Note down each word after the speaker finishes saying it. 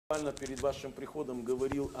Перед вашим приходом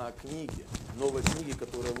говорил о книге, новой книге,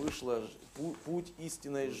 которая вышла, «Путь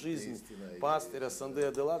истинной жизни» пастыря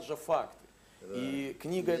Адelaja «Факты». И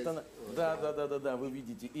книга эта, да, вы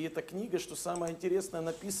видите. И эта книга, что самое интересное,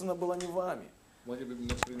 написана была не вами. Может быть, мне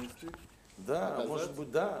принести? Да, Показать? может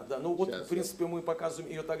быть, да. Ну вот, Сейчас, в принципе, мы показываем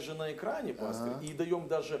ее также на экране, пастырь, и даем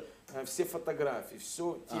даже все фотографии,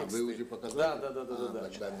 все тексты. Вы уже показали? Да. Тогда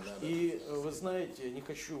не надо. И вы знаете, не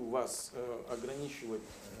хочу вас ограничивать,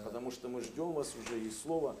 потому что мы ждем вас уже и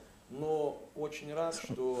слова, но очень рад,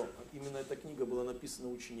 что именно эта книга была написана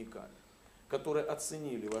учениками, которые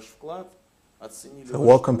оценили ваш вклад. So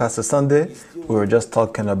welcome, Pastor Sunday. We were just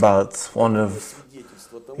talking about one of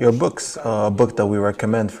your books, a book that we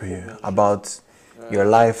recommend for you, about your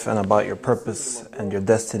life and about your purpose and your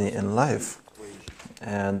destiny in life.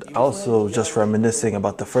 And also just reminiscing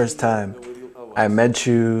about the first time I met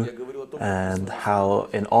you and how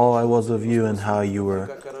in awe I was of you and how you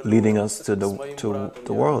were leading us to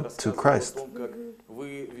the world, to Christ.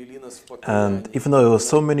 And even though it was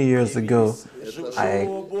so many years ago, I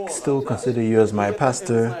still consider you as my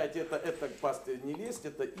pastor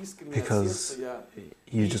because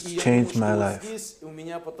you just changed my life.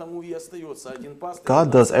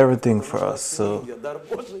 God does everything for us, so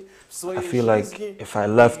I feel like if I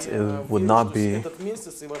left, it would not be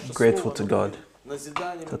grateful to God.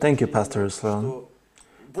 So thank you, Pastor Islam.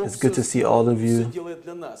 It's good to see all of you.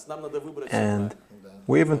 And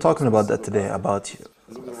we're even talking about that today, about you.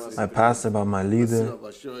 My pastor, about my leader.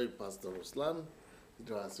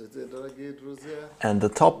 And the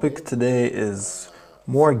topic today is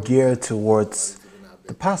more geared towards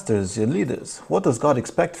the pastors, your leaders. What does God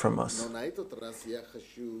expect from us?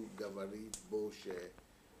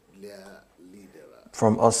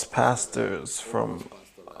 From us pastors, from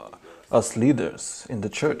us leaders in the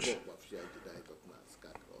church.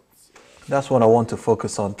 That's what I want to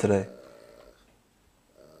focus on today.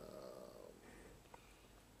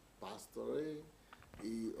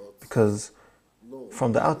 Because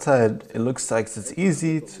from the outside, it looks like it's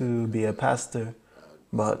easy to be a pastor,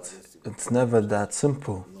 but it's never that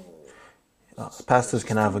simple. Pastors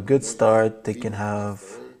can have a good start, they can have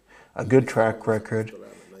a good track record,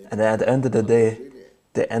 and at the end of the day,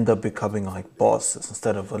 they end up becoming like bosses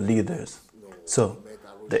instead of leaders. So,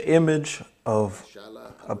 the image of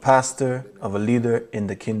a pastor, of a leader in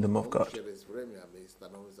the kingdom of God.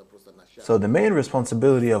 So the main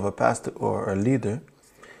responsibility of a pastor or a leader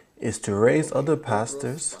is to raise other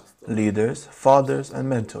pastors, leaders, fathers, and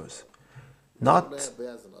mentors. Not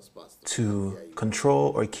to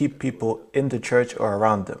control or keep people in the church or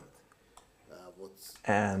around them.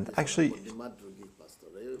 And actually,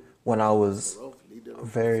 when I was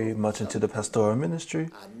very much into the pastoral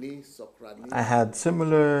ministry, I had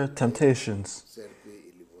similar temptations.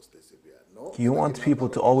 You want people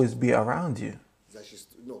to always be around you.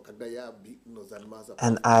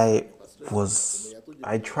 And I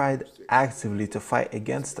tried actively to fight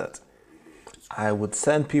against that. I would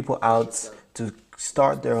send people out to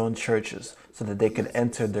start their own churches so that they could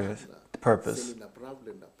enter their purpose.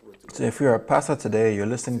 So if you're a pastor today, you're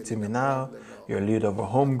listening to me now, you're a leader of a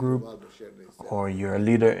home group, or you're a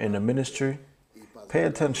leader in a ministry, pay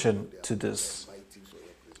attention to this.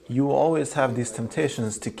 You will always have these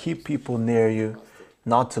temptations to keep people near you,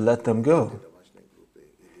 not to let them go.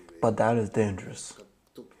 But that is dangerous.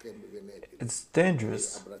 It's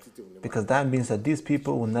dangerous because that means that these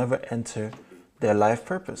people will never enter their life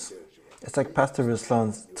purpose. It's like Pastor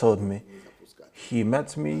Ruslan told me. He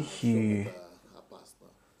met me, he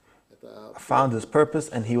found his purpose,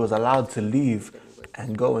 and he was allowed to leave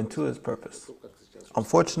and go into his purpose.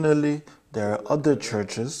 Unfortunately, there are other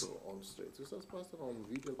churches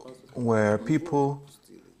where people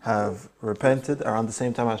have repented around the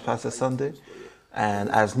same time as Pastor Sunday, and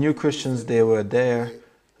as new Christians, they were there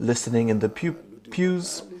listening in the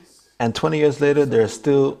pews, and 20 years later, they're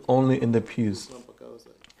still only in the pews.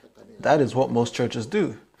 That is what most churches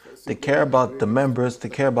do. They care about the members, they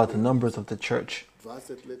care about the numbers of the church,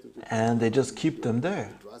 and they just keep them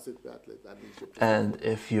there. And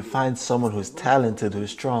if you find someone who's talented,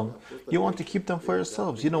 who's strong, you want to keep them for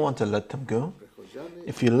yourselves. You don't want to let them go.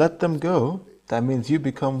 If you let them go, that means you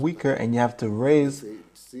become weaker and you have to raise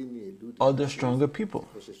other stronger people.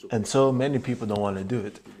 And so many people don't want to do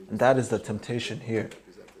it. And that is the temptation here.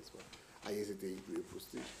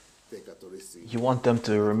 You want them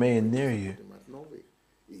to remain near you.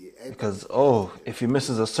 Because, if he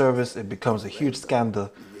misses a service, it becomes a huge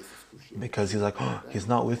scandal. Because he's like, he's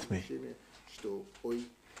not with me.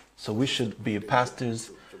 So we should be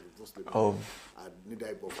pastors of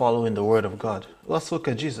following the word of God. Let's look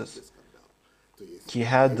at Jesus. He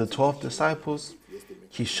had the 12 disciples.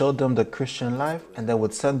 he showed them the Christian life and then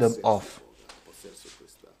would send them off.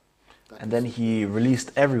 And then he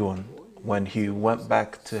released everyone when he went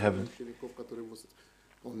back to heaven.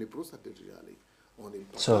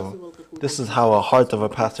 So this is how a heart of a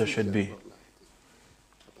pastor should be.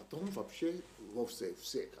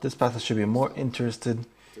 This pastor should be more interested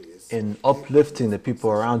in uplifting the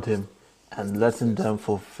people around him and letting them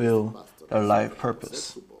fulfill their life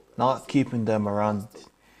purpose, not keeping them around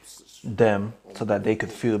them so that they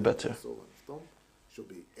could feel better.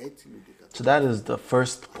 So that is the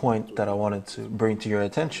first point that I wanted to bring to your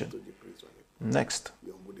attention. Next.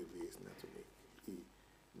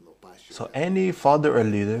 So any father or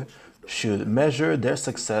leader should measure their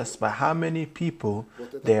success by how many people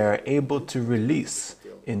they are able to release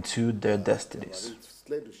into their destinies.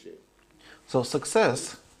 So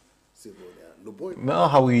success, you know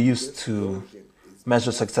how we used to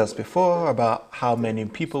measure success before, about how many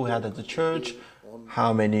people we had at the church,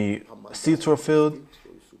 how many seats were filled,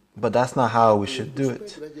 but that's not how we should do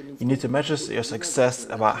it. You need to measure your success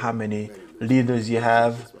about how many leaders you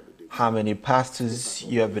have, how many pastors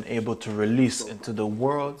you have been able to release into the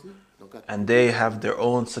world, and they have their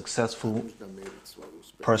own successful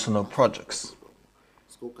personal projects.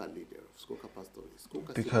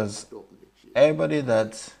 Because everybody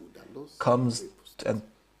that comes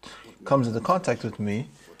into contact with me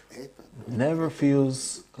never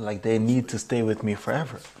feels like they need to stay with me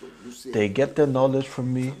forever. They get their knowledge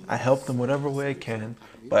from me, I help them whatever way I can,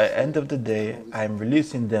 but at the end of the day, I'm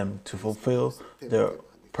releasing them to fulfill their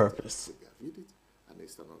purpose.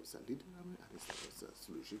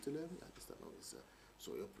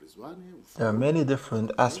 There are many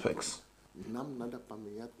different aspects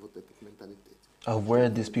of where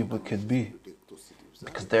these people could be,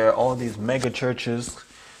 because there are all these mega churches,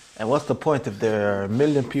 and what's the point if there are 1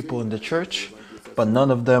 million people in the church, but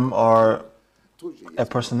none of them are a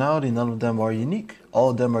personality, none of them are unique. All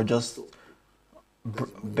of them are just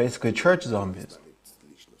basically church zombies.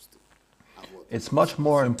 It's much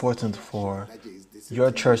more important for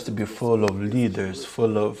your church to be full of leaders,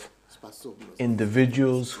 full of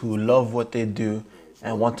individuals who love what they do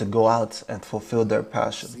and want to go out and fulfill their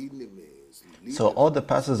passion. So all the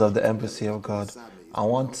pastors of the Embassy of God, I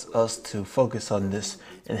want us to focus on this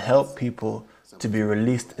and help people to be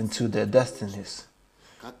released into their destinies,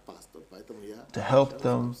 to help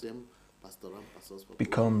them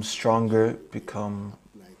become stronger, become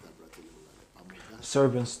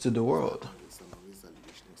servants to the world.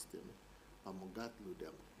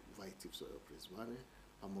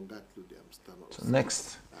 So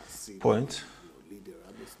next point,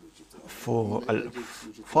 for a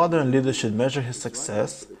father and leader should measure his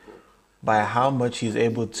success by how much he is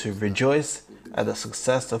able to rejoice at the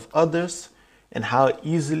success of others and how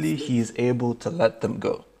easily he is able to let them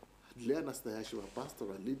go.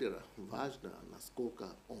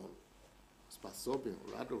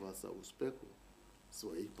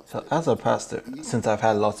 So as a pastor, since I've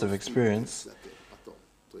had lots of experience,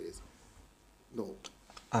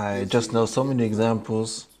 I just know so many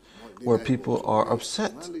examples where people are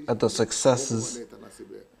upset at the successes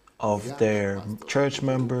of their church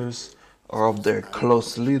members or of their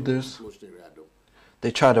close leaders.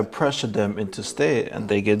 They try to pressure them into stay and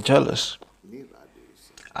they get jealous.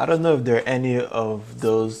 I don't know if there are any of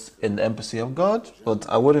those in the Embassy of God, but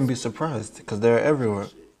I wouldn't be surprised because they're everywhere.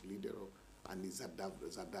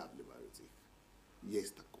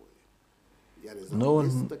 No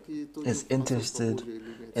one is interested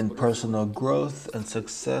in personal growth and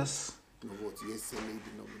success.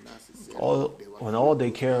 When all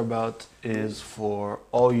they care about is for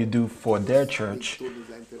all you do for their church,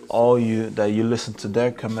 that you listen to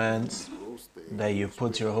their commands, that you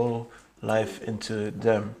put your whole life into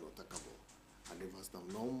them.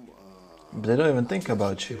 But they don't even think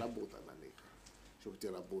about you.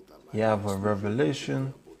 You have a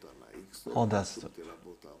revelation, all that stuff.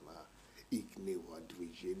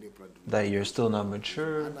 That you're still not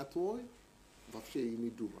mature,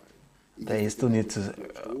 that you still need to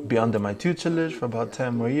be under my tutelage for about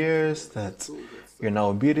 10 more years, that you're not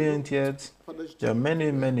obedient yet. There are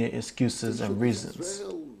many, many excuses and reasons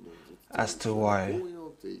as to why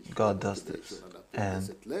God does this.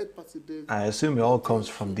 And I assume it all comes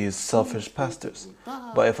from these selfish pastors.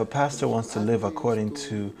 But if a pastor wants to live according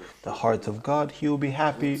to the heart of God, he will be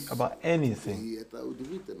happy about anything. He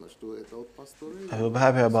will be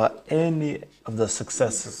happy about any of the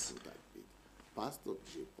successes.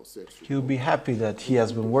 He will be happy that he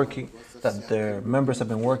has been working, that their members have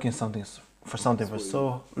been working for something for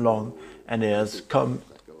so long, and it has come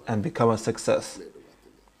and become a success.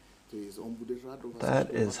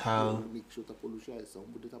 That is how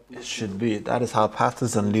it should be. That is how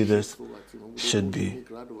pastors and leaders should be.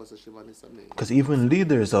 Because even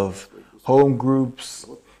leaders of home groups,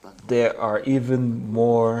 they are even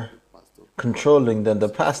more controlling than the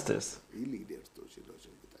pastors.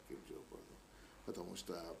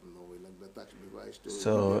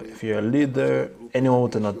 So if you're a leader, anyone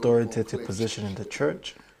with an authoritative position in the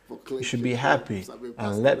church, you should be happy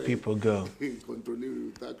and let people go. If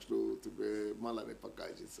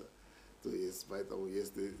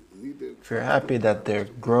you're happy that they're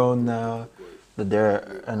grown now, that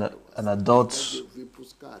they're an adult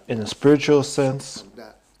in a spiritual sense,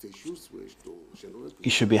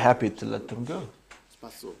 you should be happy to let them go.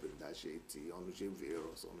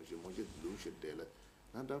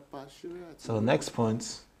 So next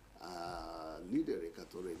point,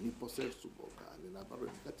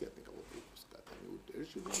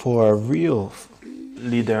 for a real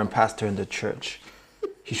leader and pastor in the church,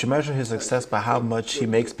 he should measure his success by how much he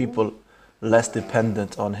makes people less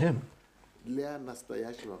dependent on him.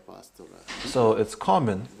 So it's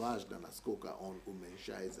common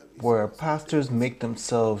where pastors make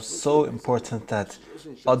themselves so important that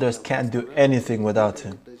others can't do anything without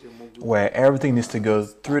him, where everything needs to go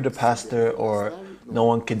through the pastor, or no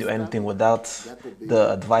one can do anything without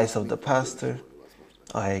the advice of the pastor.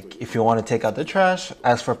 Like, if you want to take out the trash,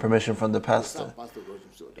 ask for permission from the pastor.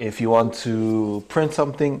 If you want to print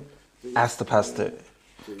something, ask the pastor.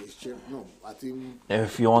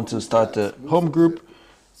 If you want to start a home group,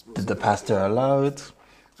 did the pastor allow it?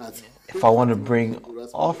 If I want to bring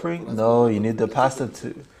offering, no, you need the pastor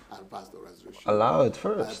to allow it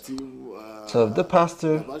first. So if the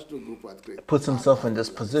pastor puts himself in this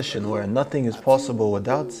position where nothing is possible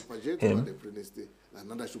without him,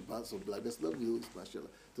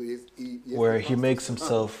 where he makes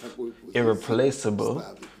himself irreplaceable,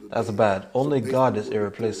 that's bad. Only God is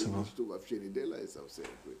irreplaceable.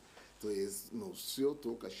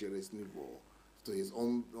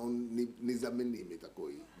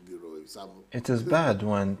 It is bad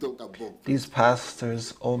when these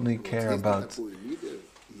pastors only care about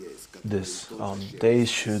this. They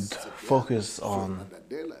should focus on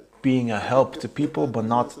being a help to people, but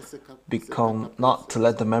not to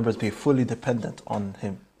let the members be fully dependent on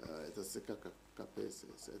him.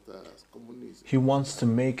 He wants to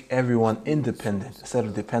make everyone independent instead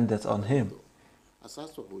of dependent on him.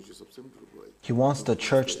 He wants the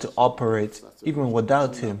church to operate even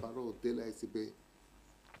without him.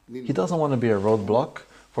 He doesn't want to be a roadblock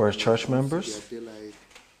for his church members.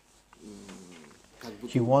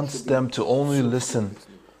 He wants them to only listen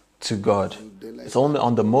to God. It's only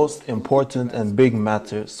on the most important and big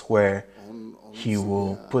matters where he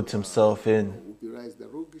will put himself in.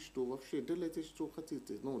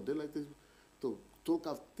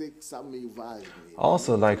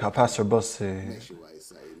 Also, like how Pastor Bosse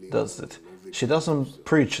does it. She doesn't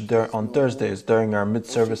preach there on Thursdays during our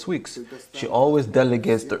mid-service weeks. She always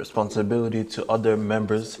delegates the responsibility to other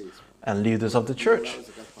members and leaders of the church.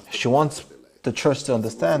 She wants the church to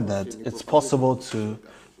understand that it's possible to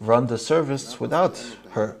run the service without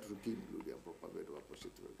her.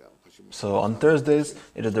 So on Thursdays,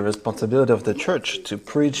 it is the responsibility of the church to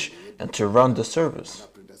preach and to run the service.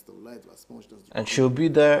 And she'll be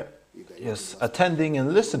there, yes, attending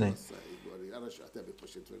and listening.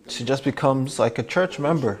 She just becomes like a church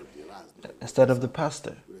member instead of the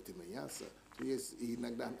pastor.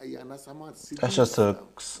 That's just an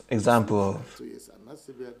example of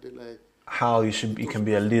how you can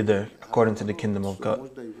be a leader according to the kingdom of God.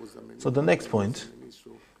 So the next point,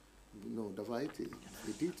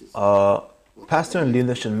 pastor and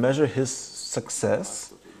leader should measure his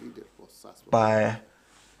success by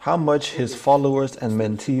how much his followers and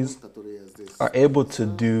mentees are able to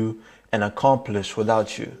do and accomplish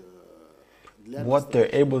without you. What they're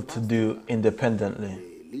able to do independently.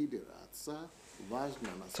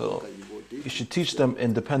 So you should teach them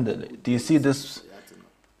independently. Do you see this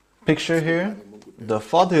picture here? The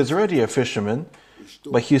father is already a fisherman,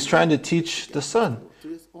 but he's trying to teach the son.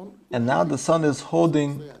 And now the son is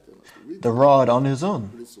holding the rod on his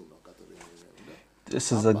own.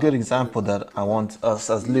 This is a good example that I want us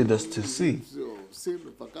as leaders to see.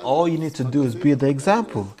 All you need to do is be the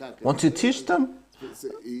example. Once you teach them,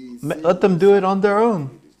 let them do it on their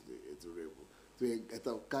own.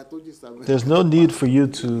 There's no need for you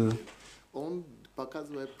to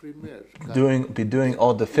be doing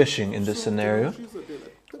all the fishing in this scenario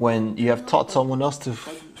when you have taught someone else to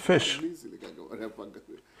fish.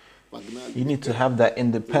 You need to have that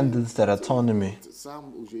independence, that autonomy.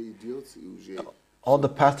 All the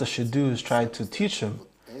pastor should do is try to teach him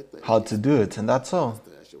how to do it, and that's all.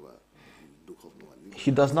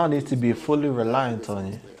 he does not need to be fully reliant on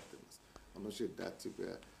you. Ono się da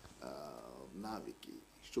тебе навыки,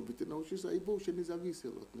 чтобы ты научился и больше не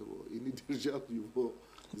зависел от него, и не держал его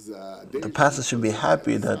за The pastor should be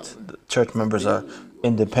happy that the church members are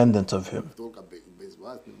independent of him. только без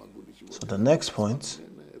вас не могу ничего. So the next point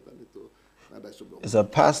Это не то. Надо, чтобы is a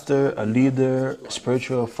pastor, a leader, a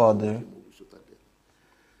spiritual father. что-то делать.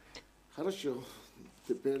 Хорошо.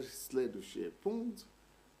 Теперь следующий пункт,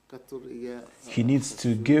 который я He needs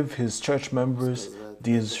to give his church members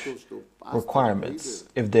these requirements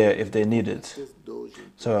if they need it.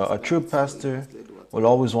 So a true pastor will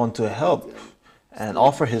always want to help and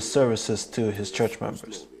offer his services to his church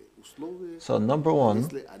members. So number one,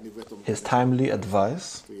 his timely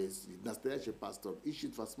advice.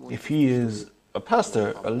 If he is a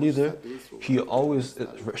pastor, a leader, he always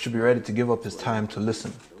should be ready to give up his time to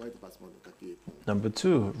listen. Number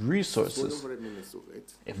two, resources.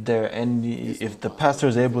 If the pastor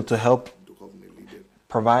is able to help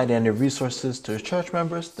provide any resources to his church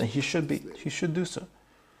members, then he should do so.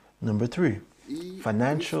 Number three,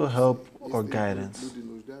 financial help or guidance.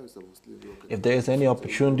 If there is any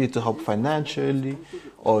opportunity to help financially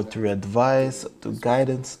or through advice, through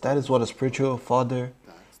guidance, that is what a spiritual father,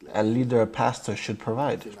 a leader, a pastor should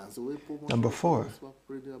provide. Number four,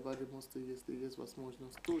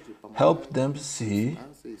 help them see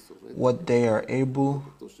what they are able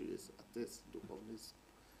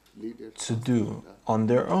to do on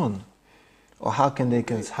their own, or how they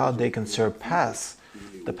can surpass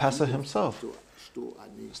the pastor himself.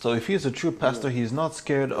 So if he is a true pastor, he is not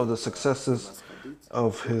scared of the successes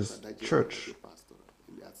of his church.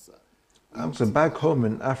 So back home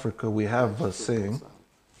in Africa, we have a saying,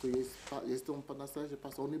 Если он по-настоящему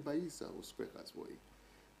пастор, он не боится успеха свой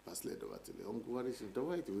последователей. Он говорит,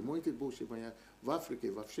 давайте, вы можете больше меня в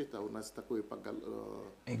Африке, вообще-то у нас такое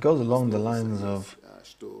it goes along the lines of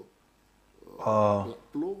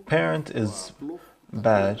parent is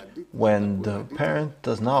bad when the parent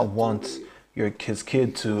does not want his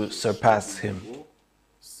kid to surpass him.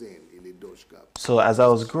 So as I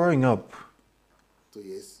was growing up,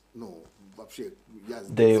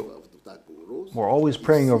 they were always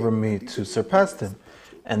praying over me to surpass them,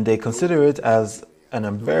 and they consider it as an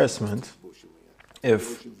embarrassment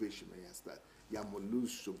if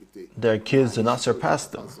their kids do not surpass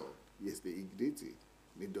them.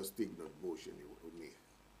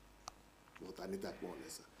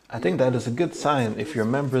 I think that is a good sign if your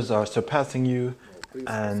members are surpassing you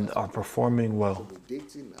and are performing well.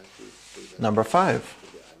 Number five,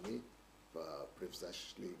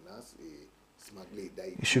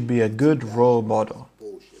 he should be a good role model.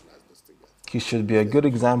 He should be a good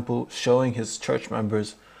example, showing his church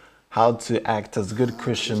members how to act as good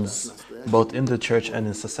Christians, both in the church and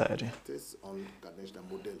in society.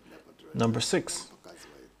 Number six,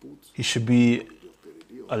 he should be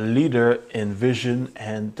a leader in vision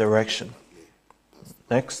and direction.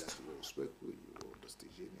 Next,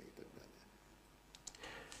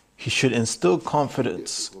 he should instill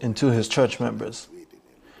confidence into his church members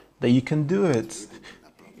that you can do it.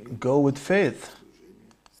 Go with faith.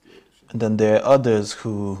 And then there are others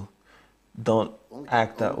who don't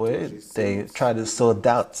act that way. They try to sow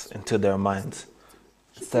doubt into their minds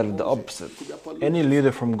instead of the opposite. Any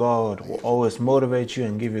leader from God will always motivate you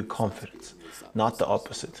and give you confidence, not the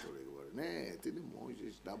opposite.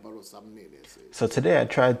 So today I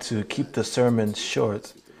tried to keep the sermon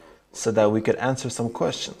short so that we could answer some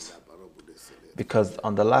questions. Because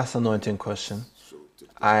on the last anointing question,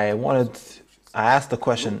 I asked the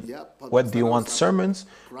question, what do you want, sermons,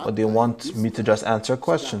 or do you want me to just answer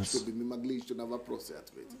questions?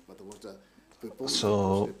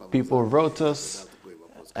 So people wrote us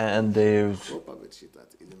and they've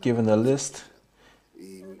given a list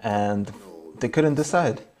and they couldn't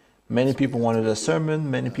decide. Many people wanted a sermon,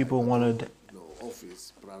 many people wanted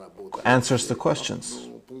answers to questions.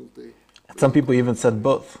 Some people even said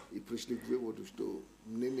both.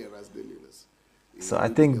 So I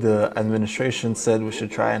think the administration said we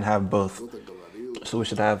should try and have both. So we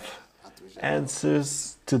should have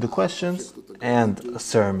answers to the questions and a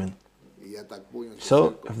sermon.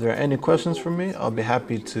 So if there are any questions for me, I'll be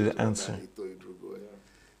happy to answer.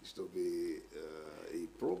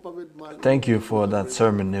 Thank you for that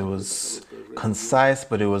sermon. It was concise,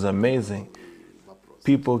 but it was amazing.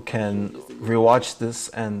 People can rewatch this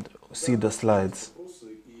and see the slides.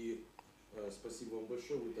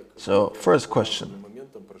 So, first question.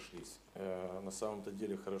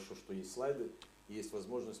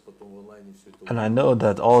 And I know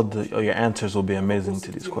that all your answers will be amazing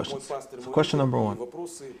to these questions. So question number one.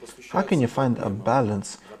 How can you find a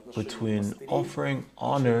balance between offering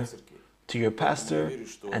honor to your pastor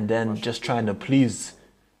and then just trying to please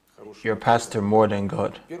your pastor more than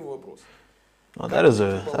God? Well, that's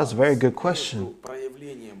a very good question.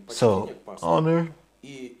 So, honor,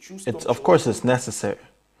 of course it's necessary,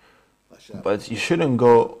 but you shouldn't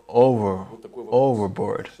go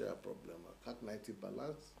overboard.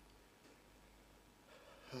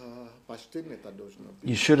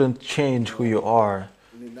 You shouldn't change who you are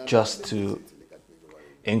just to,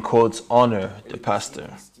 in quotes, honor the pastor.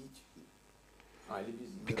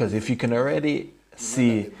 Because if you can already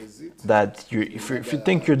see that if you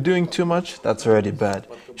think you're doing too much, that's already bad.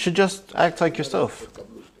 You should just act like yourself.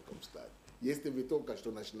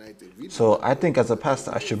 So I think as a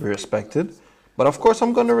pastor I should be respected, but of course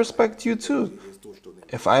I'm going to respect you too.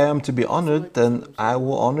 If I am to be honored, then I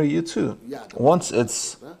will honor you too. Once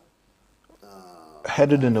it's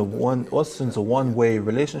headed in a one-way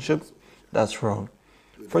relationship, that's wrong.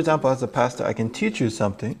 For example, as a pastor, I can teach you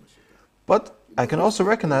something, but I can also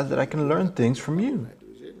recognize that I can learn things from you.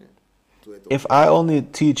 If I only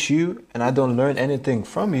teach you and I don't learn anything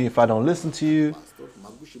from you, if I don't listen to you,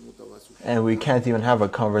 and we can't even have a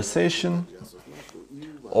conversation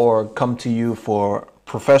or come to you for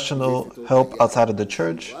professional help outside of the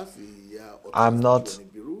church, I'm not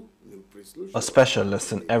a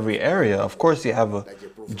specialist in every area. Of course, you have a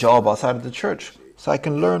job outside of the church, so I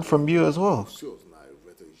can learn from you as well.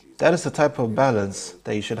 That is the type of balance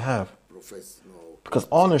that you should have. Because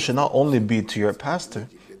honor should not only be to your pastor,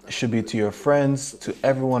 it should be to your friends, to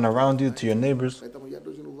everyone around you, to your neighbors.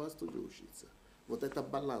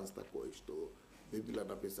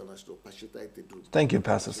 Thank you,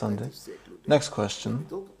 Pastor Sunday. Next question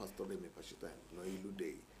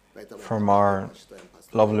from our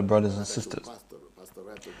lovely brothers and sisters.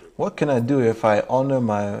 What can I do if I honor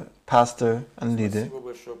my pastor and leader,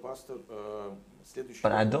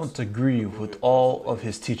 but I don't agree with all of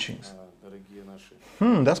his teachings?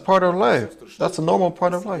 That's part of life. That's a normal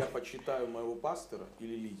part of life.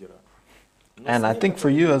 And I think for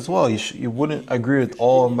you as well, you wouldn't agree with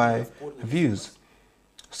all of my views.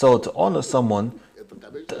 So to honor someone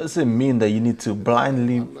doesn't mean that you need to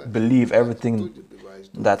blindly believe everything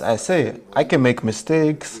that I say. I can make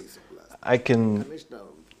mistakes. I can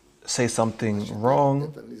say something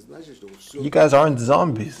wrong. You guys aren't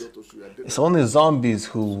zombies. It's only zombies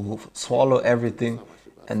who swallow everything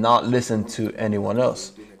and not listen to anyone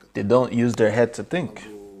else. They don't use their head to think.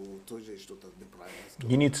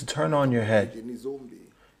 You need to turn on your head.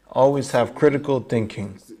 Always have critical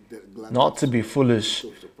thinking. Not to be foolish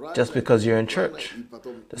just because you're in church.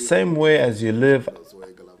 The same way as you live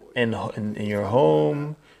in your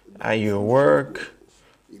home, at your work,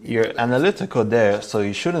 you're analytical there, so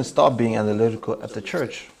you shouldn't stop being analytical at the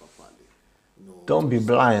church. Don't be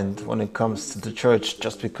blind when it comes to the church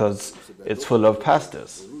just because it's full of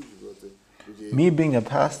pastors. Me being a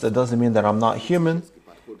pastor doesn't mean that I'm not human,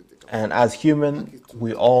 and as human,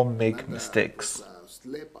 we all make mistakes.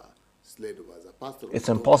 It's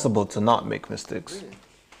impossible to not make mistakes.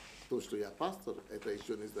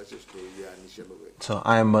 So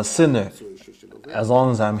I am a sinner as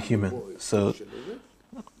long as I'm human. So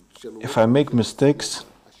if I make mistakes,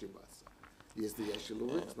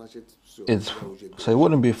 so it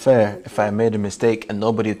wouldn't be fair if I made a mistake and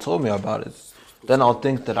nobody told me about it. Then I'll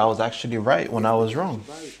think that I was actually right when I was wrong.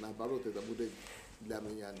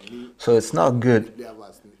 So it's not good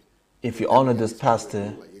if you honor this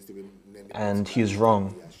pastor and he's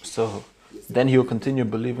wrong. So then he'll continue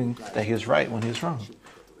believing that he's right when he's wrong.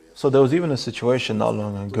 So there was even a situation not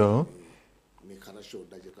long ago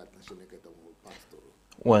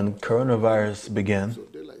when coronavirus began.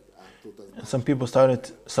 And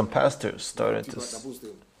some pastors started to say,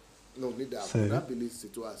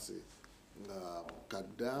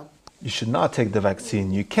 you should not take the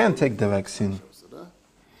vaccine. You can't take the vaccine.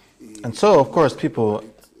 And so, of course, people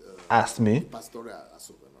asked me,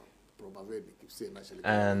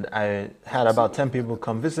 and I had about 10 people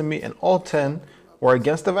come visit me, and all 10 were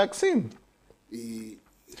against the vaccine.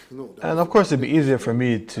 And of course, it'd be easier for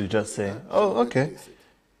me to just say, oh, okay.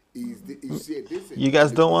 You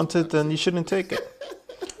guys don't want it, then you shouldn't take it.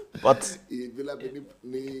 But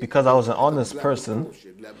because I was an honest person,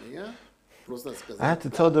 I had to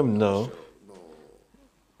tell them no.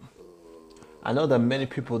 I know that many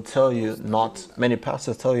pastors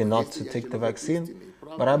tell you not to take the vaccine,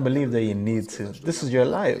 but I believe that you need to. This is your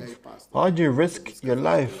life. Why would you risk your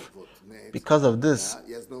life because of this?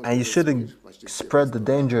 And you shouldn't spread the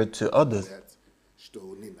danger to others.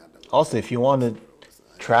 Also, if you want to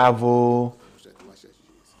travel,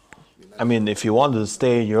 if you want to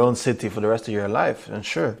stay in your own city for the rest of your life, then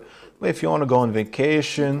sure. But if you want to go on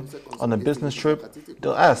vacation, on a business trip,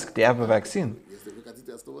 they'll ask, do you have a vaccine?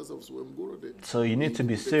 So you need to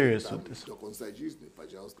be serious with this.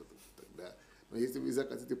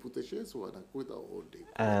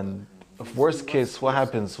 And if worst case, what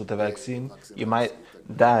happens with the vaccine? You might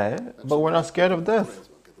die, but we're not scared of death.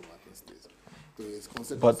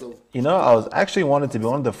 But, you know, I was actually wanted to be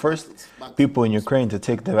one of the first people in Ukraine to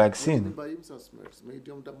take the vaccine.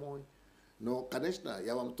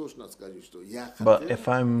 But if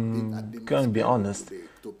I'm going to be honest,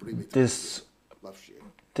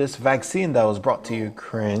 this vaccine that was brought to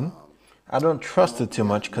Ukraine, I don't trust it too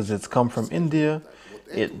much because it's come from India.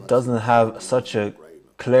 It doesn't have such a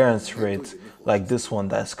clearance rate like this one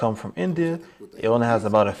that's come from India. It only has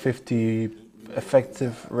about a 50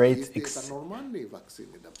 effective rate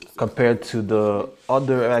compared to the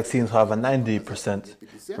other vaccines who have a 90%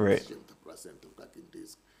 rate.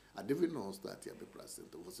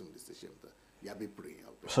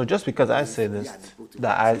 So just because I say this,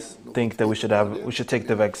 that I think that we should take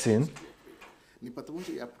the vaccine,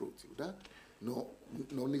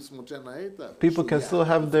 people can still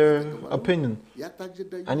have their opinion.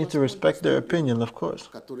 I need to respect their opinion, of course.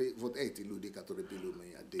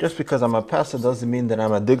 Just because I'm a pastor doesn't mean that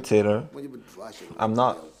I'm a dictator. I'm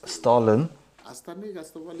not Stalin,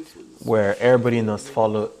 where everybody must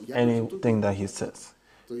follow anything that he says.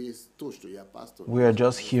 We are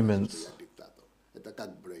just humans.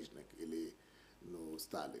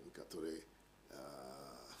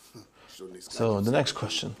 So the next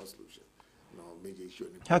question.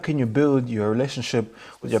 How can you build your relationship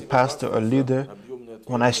with your pastor or leader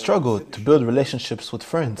when I struggle to build relationships with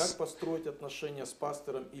friends?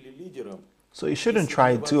 So you shouldn't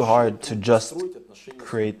try too hard to just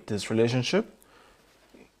create this relationship.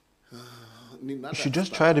 You should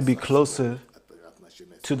just try to be closer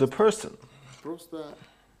to the person.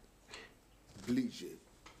 You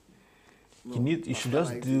should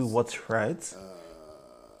just do what's right,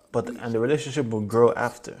 and the relationship will grow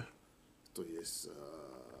after.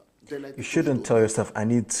 You shouldn't tell yourself, I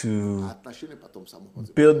need to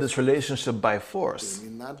build this relationship by force.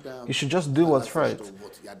 You should just do what's right.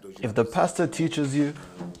 If the pastor teaches you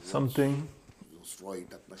something,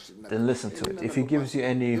 then listen to it. If he gives you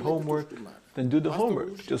any homework, then do the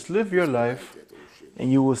homework. Just live your life, and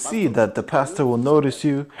you will see that the pastor will notice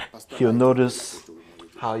you. He'll notice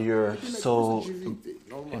how you're so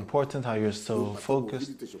important, how you're so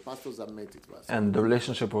focused, and the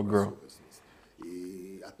relationship will grow.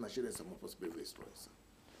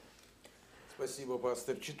 Спасибо,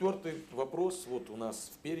 пастор. Четвертый вопрос вот у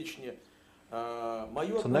нас в перечне.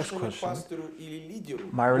 So next question.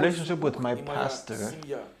 My relationship with my pastor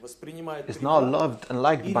is not loved and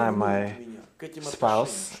liked by my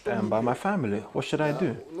spouse and by my family. What should I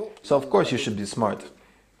do? So of course you should be smart.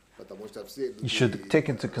 You should take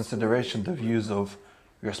into consideration the views of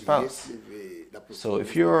your spouse. So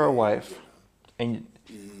if you're a wife and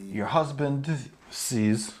your husband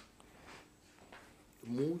sees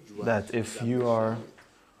that if you are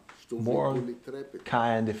more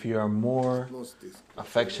kind, if you are more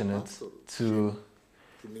affectionate to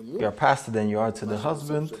your pastor than you are to the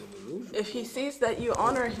husband, if he sees that you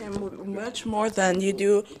honor him much more than you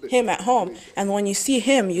do him at home, and when you see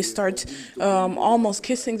him, you start almost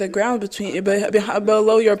kissing the ground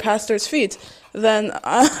below your pastor's feet, then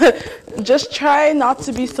just try not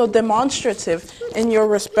to be so demonstrative in your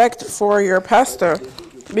respect for your pastor,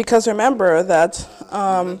 because remember that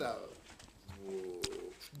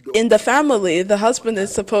in the family, the husband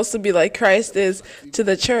is supposed to be like Christ is to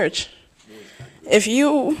the church. If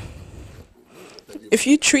you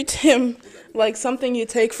treat him like something you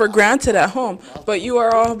take for granted at home, but you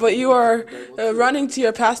are running to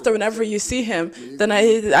your pastor whenever you see him, then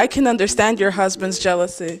I can understand your husband's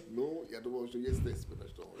jealousy.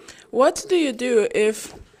 What do you do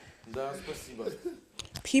if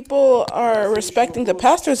people are respecting the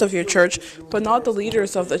pastors of your church, but not the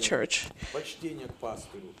leaders of the church?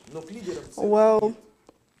 Well,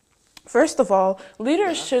 first of all,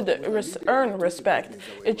 leaders should earn respect.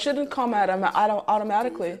 It shouldn't come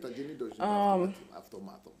automatically.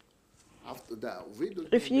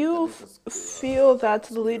 If you feel that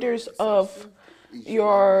the leaders of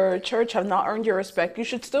your church have not earned your respect, you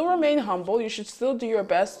should still remain humble. You should still do your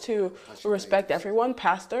best to respect everyone,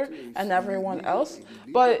 pastor and everyone else.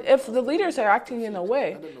 But if the leaders are acting in a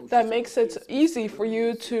way that makes it easy for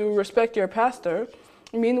you to respect your pastor,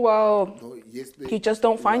 Meanwhile, you just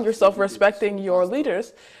don't find yourself respecting your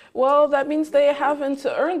leaders, well, that means they haven't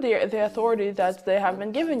earned the authority that they have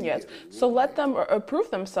been given yet. So let them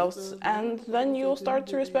approve themselves, and then you'll start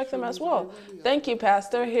to respect them as well. Thank you,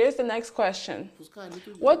 Pastor. Here's the next question.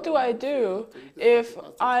 What do I do if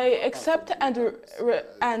I accept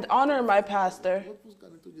and honor my pastor,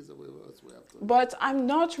 but I'm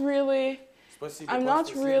not really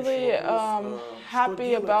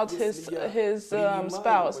happy about his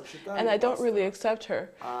spouse, and I don't really accept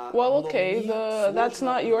her? Well, okay, that's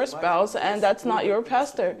not your spouse, and that's not your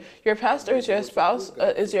pastor. Your pastor is your spouse,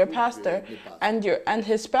 is your pastor, and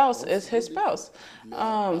his spouse is his spouse.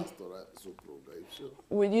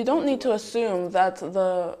 You don't need to assume that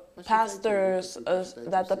the pastor's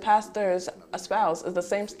spouse is the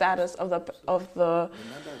same status of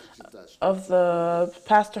the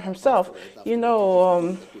pastor himself. You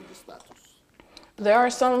know, there are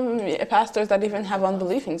some pastors that even have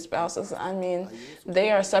unbelieving spouses. I mean,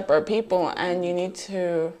 they are separate people, and you need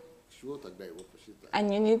to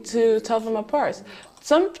tell them apart.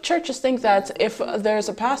 Some churches think that if there's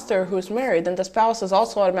a pastor who's married, then the spouse is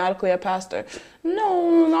also automatically a pastor.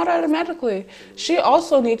 No, not automatically. She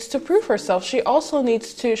also needs to prove herself. She also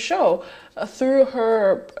needs to show through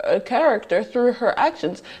her character, through her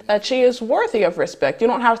actions, that she is worthy of respect. You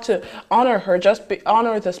don't have to honor her,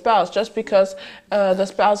 honor the spouse just because the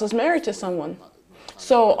spouse is married to someone.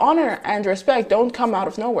 So honor and respect don't come out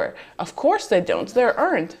of nowhere. Of course they don't. They're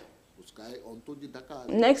earned.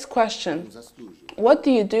 Next question. What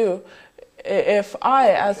do you do if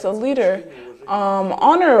I, as a leader,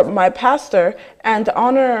 honor my pastor and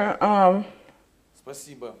honor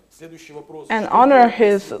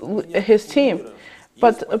his team,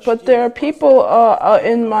 but there are people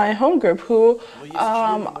in my home group who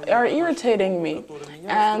are irritating me,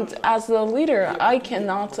 and as the leader, I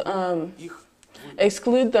cannot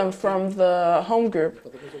exclude them from the home group.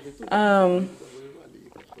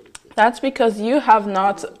 That's because you have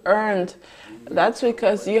not earned. That's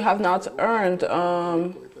because you have not earned.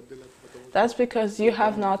 That's because you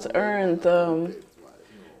have not earned.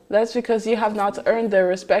 That's because you have not earned their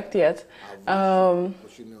respect yet. And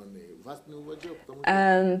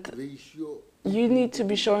you need to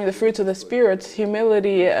be showing the fruits of the Spirit: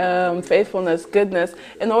 humility, faithfulness, goodness,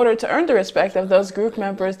 in order to earn the respect of those group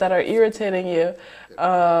members that are irritating you,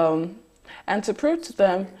 and to prove to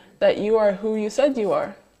them that you are who you said you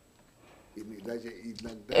are.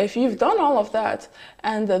 If you've done all of that,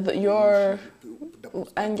 and your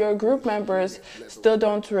group members still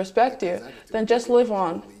don't respect you, then just live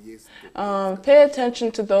on. Pay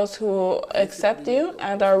attention to those who accept you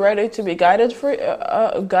and are ready to be guided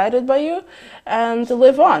by you, and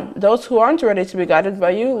live on. Those who aren't ready to be guided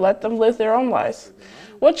by you, let them live their own lives.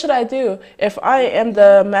 What should I do if I am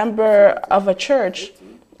the member of a church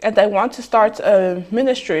and I want to start a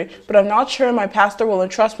ministry, but I'm not sure my pastor will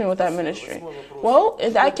entrust me with that ministry? Well,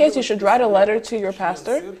 in that case, you should write a letter to your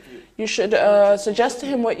pastor. You should suggest to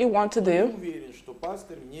him what you want to do,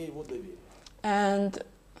 and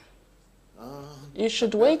you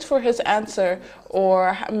should wait for his answer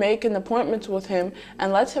or make an appointment with him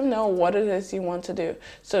and let him know what it is you want to do.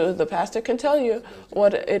 So the pastor can tell you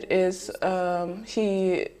what it is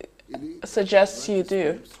he suggests you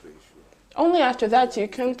do. Only after that you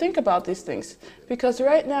can think about these things, because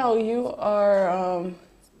right now you are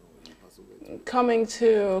coming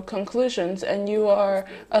to conclusions and you are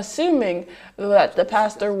assuming that the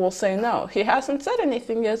pastor will say no. He hasn't said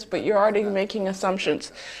anything yet, but you're already making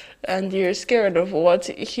assumptions, and you're scared of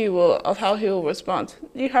how he will respond.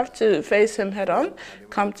 You have to face him head on,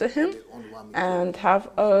 come to him, and have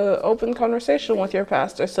an open conversation with your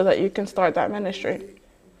pastor so that you can start that ministry.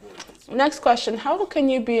 Next question: how can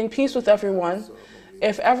you be in peace with everyone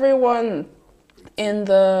if everyone in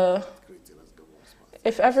the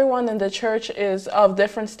church is of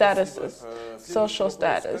different statuses, social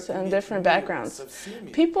status, and different backgrounds?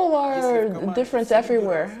 People are different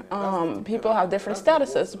everywhere. People have different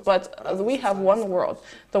statuses, but we have one world.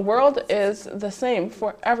 The world is the same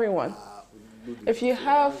for everyone. If you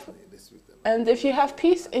have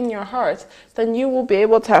peace in your heart, then you will be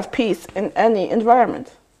able to have peace in any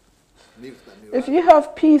environment. If you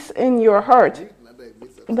have peace in your heart,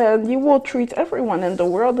 then you will treat everyone in the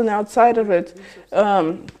world and outside of it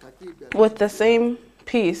with the same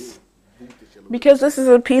peace. Because this is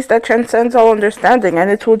a peace that transcends all understanding,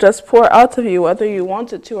 and it will just pour out of you whether you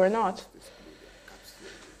want it to or not.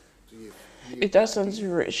 It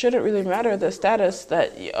shouldn't really matter the status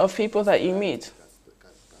of people that you meet.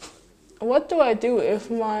 What do I do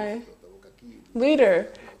if my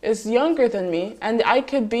leader is younger than me, and I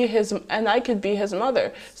could be his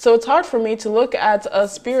mother. So it's hard for me to look at a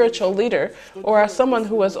spiritual leader or as someone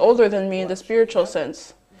who is older than me in the spiritual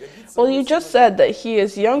sense. Well, you just said that he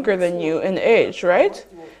is younger than you in age, right?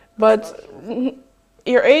 But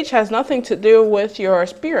your age has nothing to do with your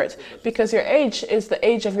spirit, because your age is the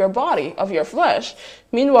age of your body, of your flesh.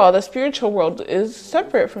 Meanwhile, the spiritual world is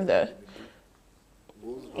separate from that.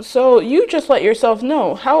 So you just let yourself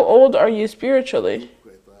know, how old are you spiritually?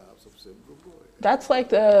 That's like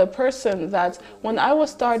the person that when I was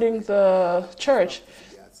starting the church,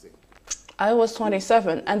 I was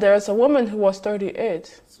 27, and there was a woman who was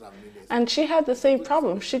 38. And she had the same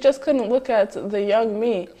problem. She just couldn't look at the young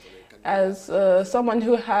me as someone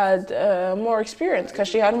who had more experience, because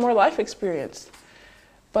she had more life experience.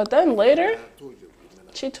 But then later,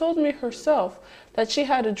 she told me herself that she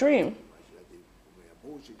had a dream,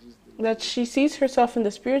 that she sees herself in the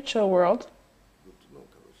spiritual world,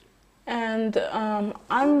 and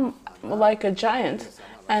I'm like a giant,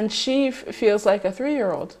 and she feels like a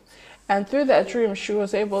 3-year-old. And through that dream, she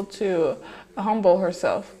was able to humble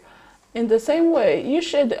herself. In the same way, you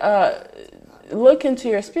should look into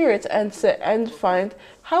your spirit and find,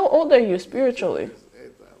 how old are you spiritually?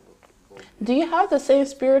 Do you have the same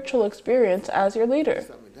spiritual experience as your leader?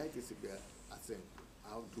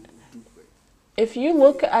 If you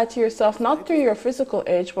look at yourself not through your physical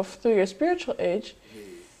age, but through your spiritual age,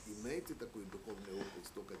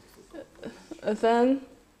 then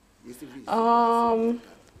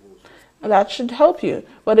that should help you.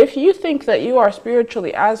 But if you think that you are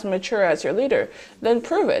spiritually as mature as your leader, then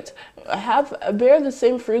prove it. Bear the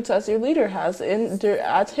same fruits as your leader has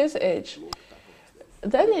at his age.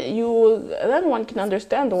 Then one can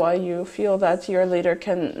understand why you feel that your leader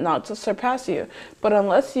cannot surpass you. But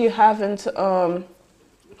unless you have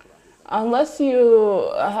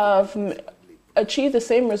achieved the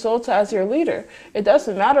same results as your leader, it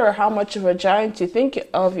doesn't matter how much of a giant you think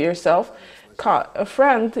of yourself. A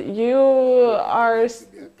friend, you are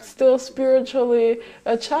still spiritually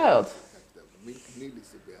a child.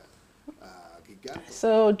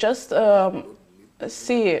 So just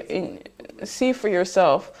see for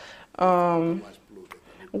yourself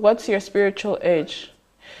what's your spiritual age.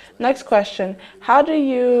 Next question: how do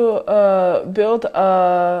you build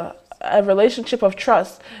a relationship of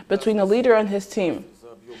trust between a leader and his team?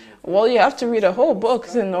 Well, you have to read a whole book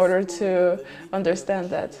in order to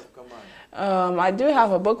understand that. I do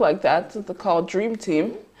have a book like that called Dream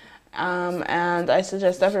Team, and I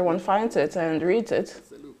suggest everyone finds it and reads it.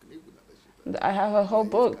 I have a whole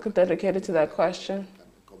book dedicated to that question.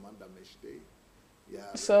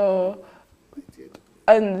 So,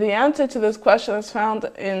 and the answer to this question is found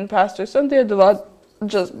in Pastor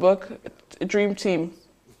Adelaja's book, Dream Team.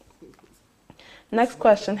 Next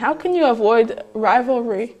question: how can you avoid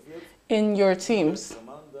rivalry in your teams?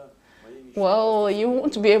 Well, you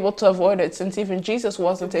won't be able to avoid it, since even Jesus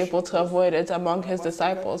wasn't able to avoid it among his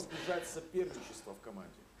disciples.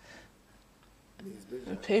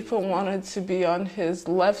 People wanted to be on his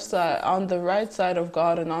left side, on the right side of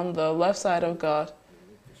God, and on the left side of God.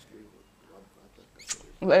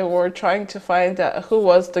 They were trying to find out who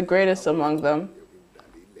was the greatest among them.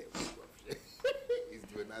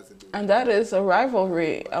 And that is a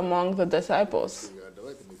rivalry among the disciples.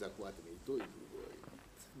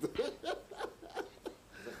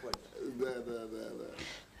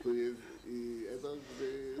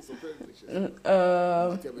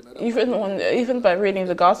 Even by reading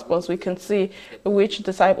the Gospels, we can see which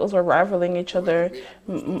disciples were rivaling each other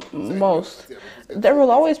most. There will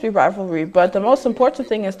always be rivalry, but the most important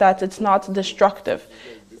thing is that it's not destructive,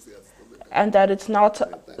 and that it's not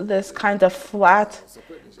this kind of flat,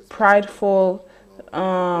 prideful,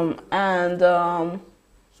 and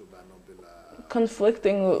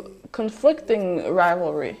conflicting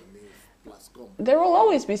rivalry. There will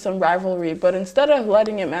always be some rivalry, but instead of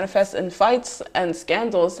letting it manifest in fights and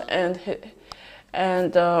scandals and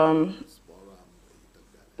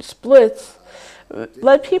splits,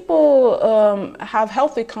 let people have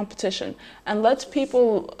healthy competition, and let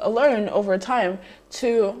people learn over time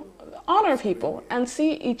to honor people and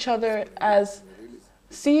see each other as,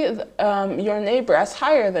 your neighbor as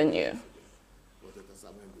higher than you.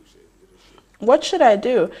 What should I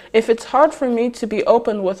do if it's hard for me to be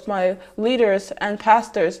open with my leaders and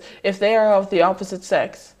pastors if they are of the opposite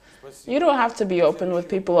sex? You don't have to be open with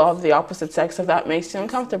people of the opposite sex if that makes you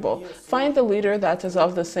uncomfortable. Find a leader that is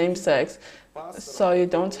of the same sex, so you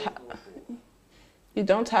don't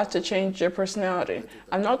have to change your personality.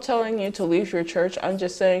 I'm not telling you to leave your church. I'm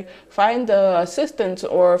just saying find an assistant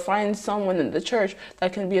or find someone in the church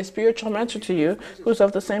that can be a spiritual mentor to you who's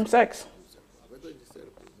of the same sex.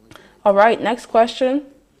 All right, next question.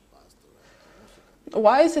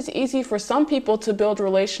 Why is it easy for some people to build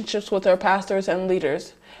relationships with their pastors and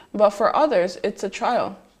leaders, but for others it's a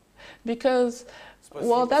trial? Because,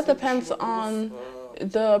 well, that depends on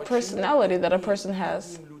the personality that a person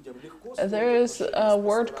has. There is a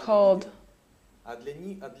word called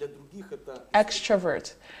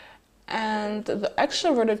extrovert. And the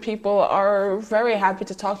extroverted people are very happy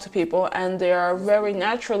to talk to people, and they are very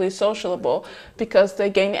naturally sociable because they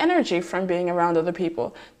gain energy from being around other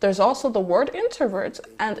people. There's also the word introvert,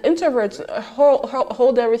 and introverts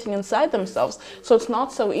hold everything inside themselves, so it's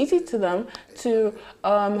not so easy to them to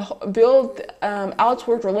build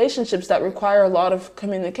outward relationships that require a lot of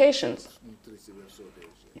communications.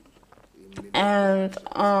 And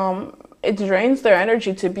it drains their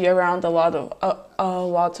energy to be around a lot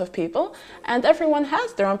of people, and everyone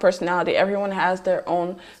has their own personality, everyone has their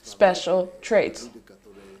own special traits.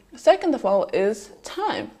 Second of all is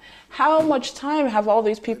time. How much time have all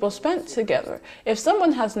these people spent together? If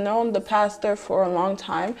someone has known the pastor for a long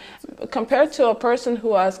time, compared to a person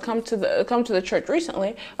who has come to the church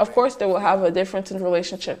recently, of course they will have a difference in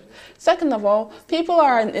relationship. Second of all, people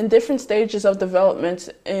are in different stages of development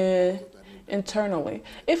internally.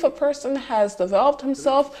 If a person has developed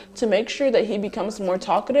himself to make sure that he becomes more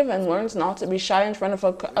talkative and learns not to be shy in front of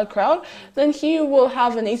a crowd, then he will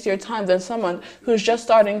have an easier time than someone who's just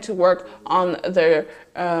starting to work on the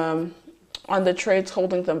traits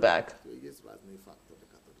holding them back.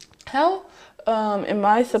 How am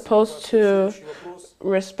I supposed to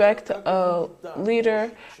respect a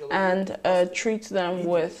leader and treat them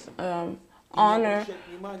with honor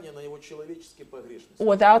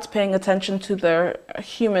without paying attention to their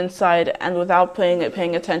human side and without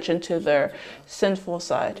paying attention to their sinful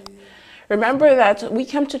side? Remember that we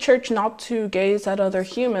come to church not to gaze at other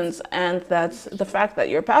humans, and that the fact that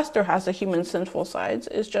your pastor has a human sinful side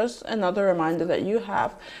is just another reminder that you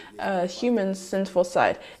have a human sinful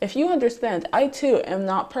side. If you understand, I too am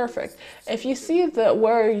not perfect. If you see that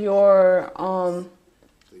where your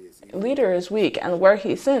leader is weak and where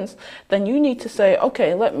he sins, then you need to say,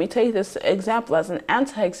 okay, let me take this example as an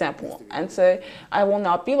anti-example and say, I will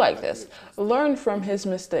not be like this. Learn from his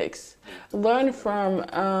mistakes. Learn from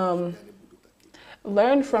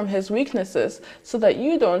his weaknesses, so that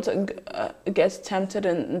you don't get tempted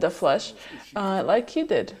in the flesh like he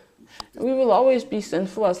did. We will always be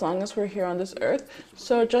sinful as long as we're here on this earth,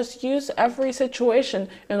 so just use every situation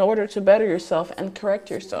in order to better yourself and correct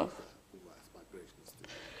yourself.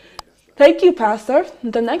 Thank you, Pastor.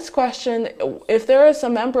 The next question, if there is a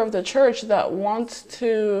member of the church that wants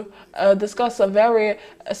to discuss a very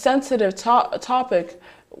sensitive topic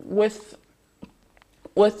with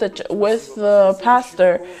the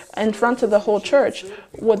pastor in front of the whole church,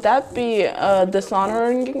 would that be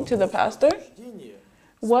dishonoring to the pastor?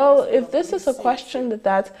 Well, if this is a question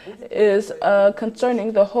that is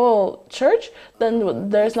concerning the whole church,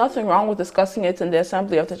 then there's nothing wrong with discussing it in the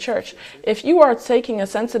assembly of the church. If you are taking a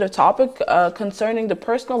sensitive topic concerning the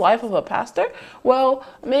personal life of a pastor, well,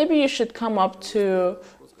 maybe you should come up to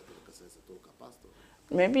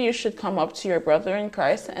your brother in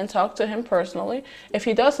Christ and talk to him personally. If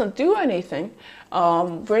he doesn't do anything,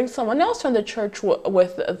 bring someone else from the church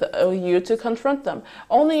with you to confront them.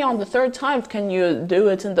 Only on the third time can you do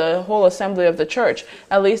it in the whole assembly of the church.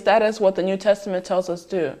 At least that is what the New Testament tells us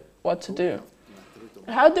what to do.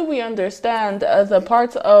 How do we understand the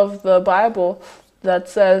part of the Bible that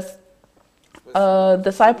says a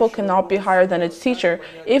disciple cannot be higher than its teacher,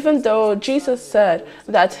 even though Jesus said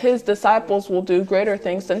that his disciples will do greater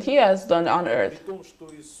things than he has done on earth?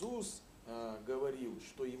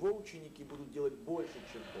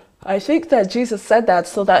 I think that Jesus said that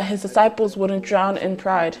so that his disciples wouldn't drown in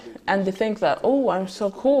pride and they think that, oh, I'm so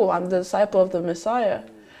cool, I'm the disciple of the Messiah.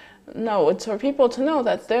 No, it's for people to know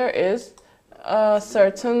that there is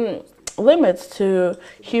certain limits to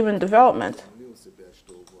human development.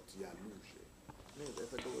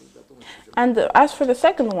 And as for the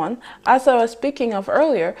second one, as I was speaking of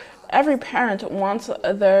earlier, every parent wants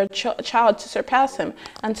their child to surpass him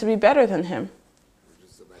and to be better than him.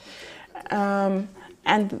 And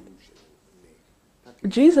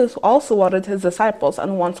Jesus also wanted his disciples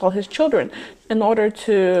and wants all his children in order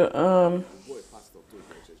to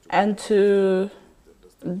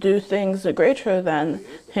do things greater than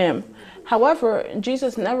him. However,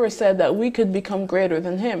 Jesus never said that we could become greater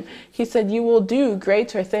than him. He said, you will do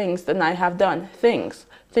greater things than I have done. Things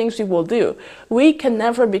we will do. We can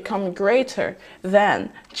never become greater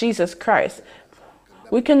than Jesus Christ.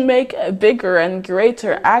 We can make bigger and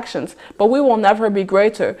greater actions, but we will never be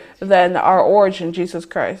greater than our origin, Jesus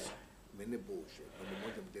Christ.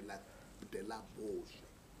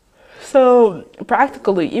 So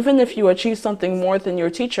practically, even if you achieve something more than your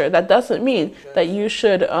teacher, that doesn't mean that you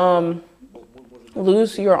should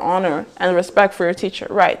lose your honor and respect for your teacher.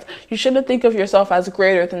 Right. You shouldn't think of yourself as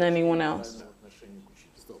greater than anyone else.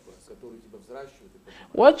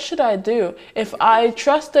 What should I do if I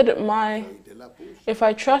trusted my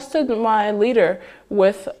leader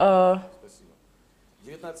with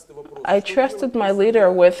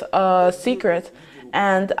a secret,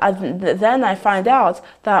 and then I find out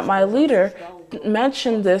that my leader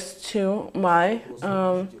mentioned this to my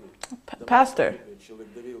pastor.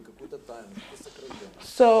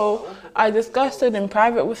 So I discussed it in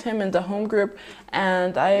private with him in the home group,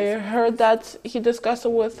 and I heard that he discussed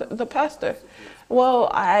it with the pastor. Well,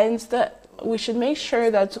 we should make sure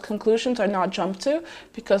that the conclusions are not jumped to,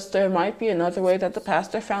 because there might be another way that the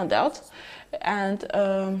pastor found out. And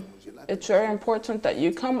it's very important that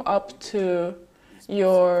you come up to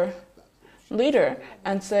your leader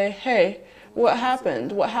and say, hey, what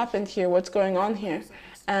happened? What happened here? What's going on here?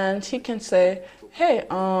 And he can say, hey,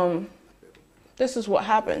 this is what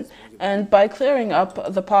happened. And by clearing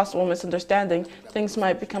up the possible misunderstanding, things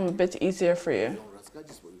might become a bit easier for you.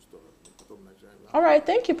 All right,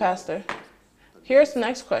 thank you, Pastor. Here's the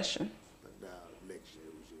next question.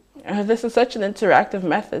 This is such an interactive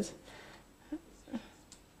method.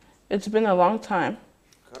 It's been a long time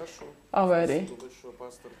already.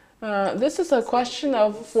 This is a question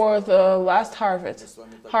for the last harvest.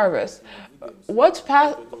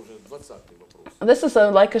 This is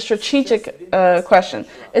like a strategic question.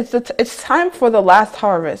 It's time for the last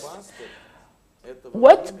harvest.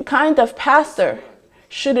 What kind of pastor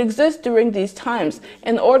should exist during these times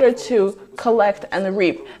in order to collect and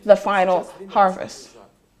reap the final harvest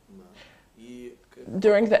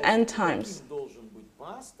during the end times?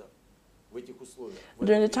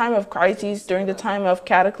 During the time of crises, during the time of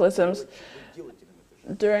cataclysms,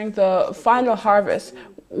 during the final harvest,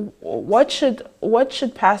 what should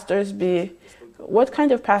pastors be? What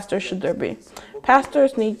kind of pastors should there be?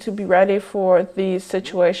 Pastors need to be ready for these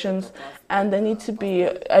situations, and they need to be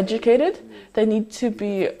educated. They need to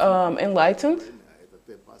be enlightened.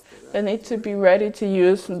 They need to be ready to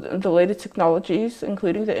use the latest technologies,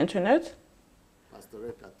 including the internet.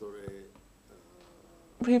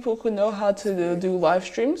 People who know how to do live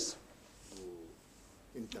streams.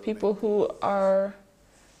 People who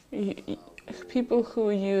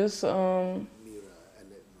use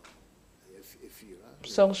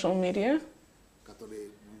social media.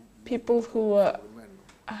 People who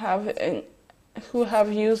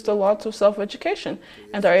have used a lot of self-education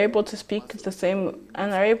and are able to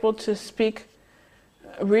speak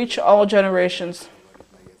reach all generations.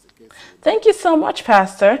 Thank you so much,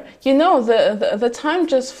 Pastor. You know, the time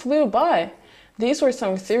just flew by. These were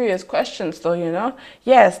some serious questions, though, you know.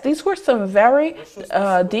 Yes, these were some very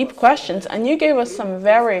deep questions, and you gave us some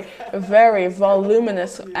very, very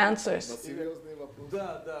voluminous answers.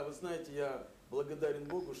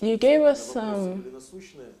 You gave us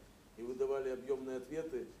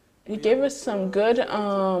some good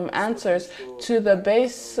answers to the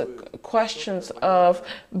basic questions of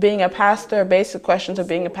being a pastor, basic questions of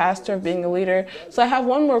being a pastor, of being a leader. So I have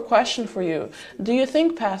one more question for you. Do you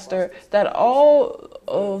think, Pastor, that all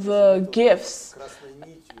of the gifts,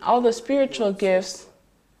 all the spiritual gifts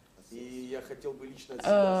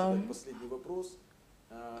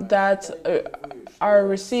that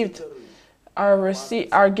are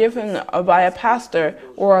given by a pastor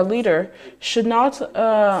or a leader should not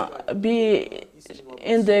be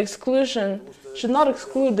in the exclude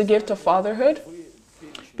the gift of fatherhood?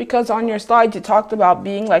 Because on your slide you talked about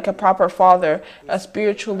being like a proper father, a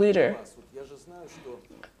spiritual leader.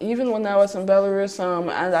 Even when I was in Belarus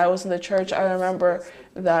and I was in the church, I remember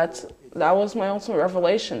that was my ultimate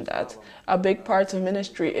revelation, that a big part of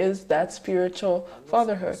ministry is that spiritual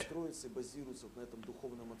fatherhood.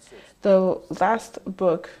 The last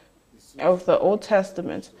book of the Old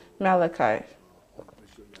Testament, Malachi,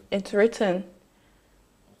 it's written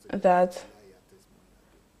that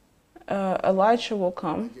Elijah will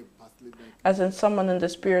come, as in someone in the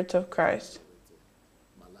Spirit of Christ,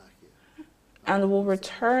 and will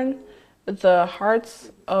return the hearts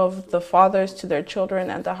of the fathers to their children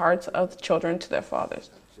and the hearts of the children to their fathers.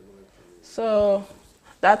 So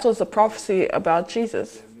that was the prophecy about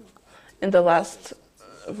Jesus in the last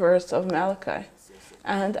verse of Malachi.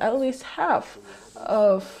 And at least half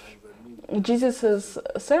of Jesus'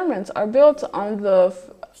 sermons are built on the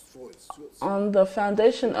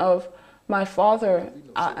foundation of my Father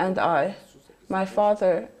and I, my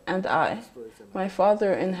Father and I, my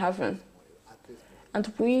Father in heaven.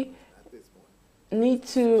 And we need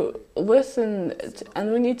to listen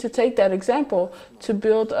and we need to take that example to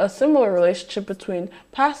build a similar relationship between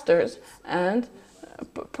pastors and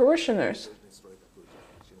parishioners.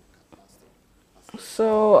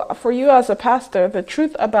 So for you as a pastor, the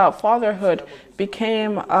truth about fatherhood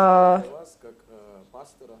became a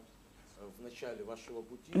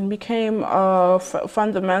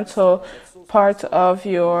fundamental part of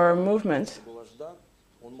your movement.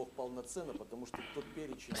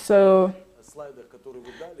 So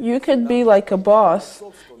you could be like a boss,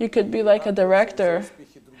 you could be like a director,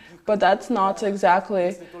 but that's not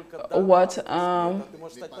exactly what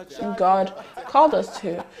God called us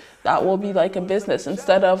to. That will be like a business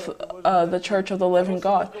instead of the Church of the Living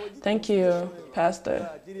God. Thank you, Pastor.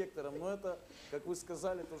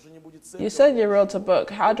 You said you wrote a book.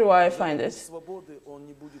 How do I find it?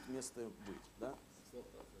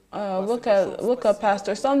 Look up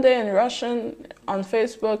Pastor Sunday in Russian on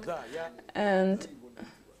Facebook, and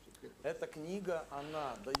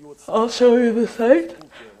I'll show you the site.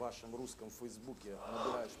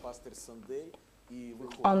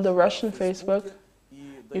 On the Russian Facebook,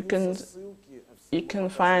 you can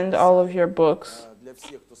find all of your books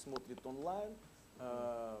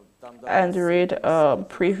and read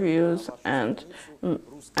previews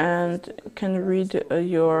and can read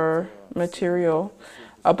your material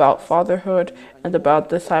about fatherhood and about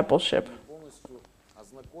discipleship.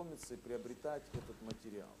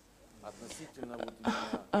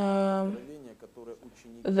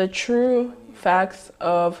 The true facts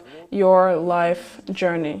of your life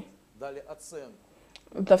journey.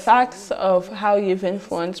 The facts of how you've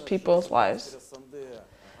influenced people's lives.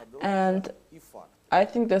 And I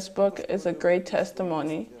think this book is a great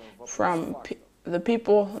testimony from the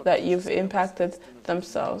people that you've impacted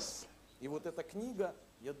themselves.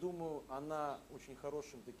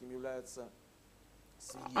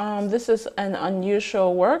 This is an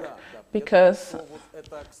unusual work because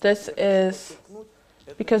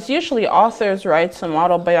usually authors write some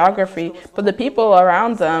autobiography, but the people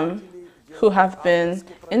around them who have been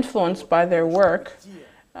influenced by their work,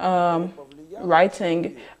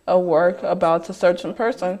 writing a work about a certain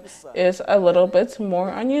person is a little bit more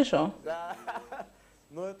unusual.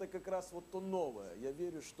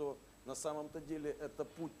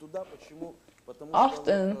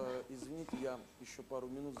 Often,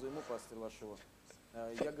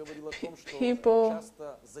 people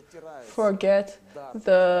forget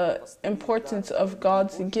the importance of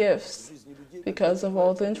God's gifts because of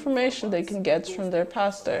all the information they can get from their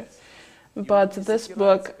pastor. But this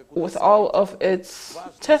book, with all of its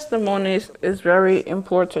testimonies, is very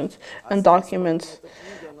important and documents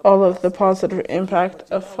all of the positive impact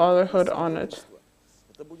of fatherhood on it.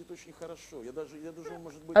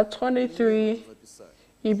 At 23,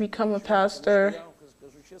 you become a pastor.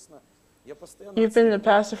 You've been a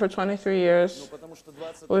pastor for 23 years.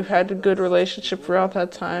 We've had a good relationship throughout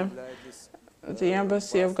that time. The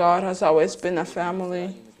Embassy of God has always been a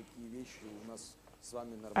family.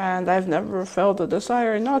 And I've never felt a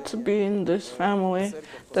desire not to be in this family,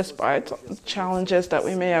 despite the challenges that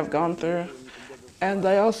we may have gone through. And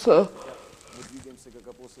I also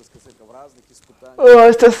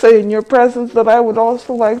like to say in your presence that I would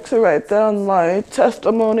also like to write down my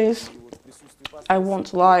testimonies. I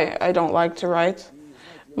won't lie, I don't like to write,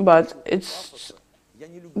 but it's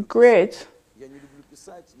great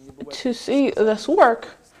to see this work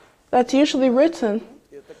that's usually written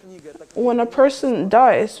when a person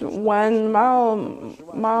dies. When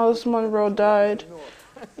Miles Monroe died,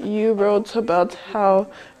 you wrote about how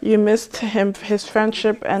you missed him, his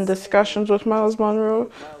friendship and discussions with Miles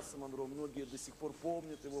Monroe.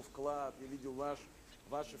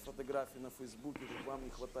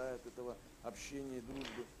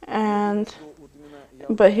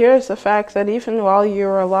 But here's the fact that even while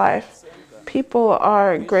you're alive, people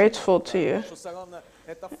are grateful to you.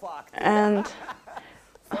 And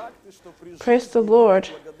praise the Lord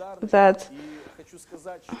that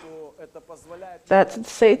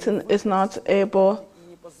Satan is not able.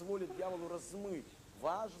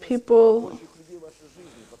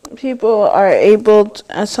 People are able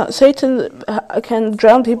to, Satan can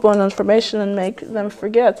drown people in information and make them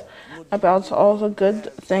forget about all the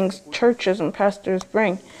good things churches and pastors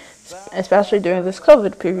bring, especially during this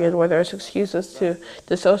COVID period where there's excuses to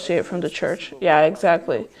dissociate from the church. Yeah,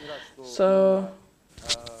 exactly. So,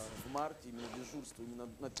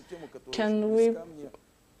 can we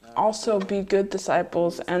also be good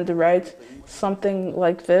disciples and write something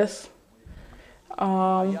like this?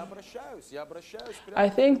 I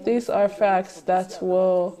think these are facts that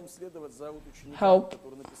will help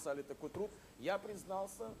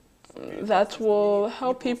that will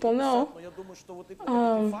help people know Но я думаю, что вот эти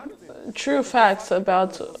факты, true facts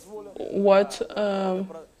about what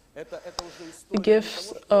это уже история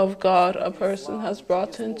gifts of God a person has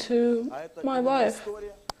brought into а это my именно life.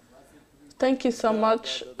 история, Thank you so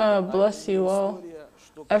much. Bless you all. история,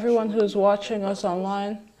 что Everyone who's watching us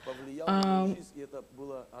online, повлиял на мою жизнь, и это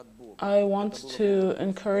было от Бога. I want to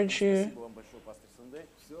encourage you. Спасибо вам большое, пастор Сандей.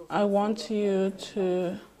 I want you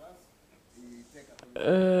to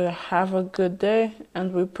have a good day,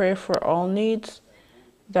 and we pray for all needs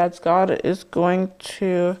that God is going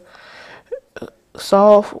to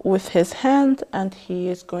solve with His hand, and He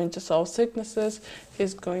is going to solve sicknesses.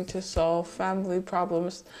 He's going to solve family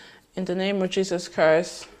problems in the name of Jesus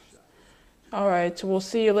Christ. All right, we'll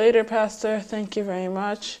see you later, Pastor. Thank you very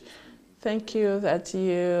much. Thank you that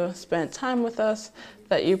you spent time with us,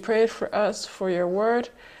 that you prayed for us, for your word.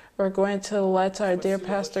 We're going to let our dear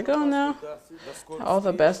pastor go now. All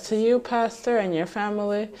the best to you, Pastor, and your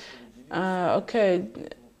family. Okay,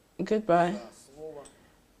 goodbye.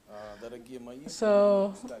 Дорогие мои,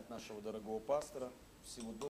 So, искать нашего дорогого пастора. Всего доброго.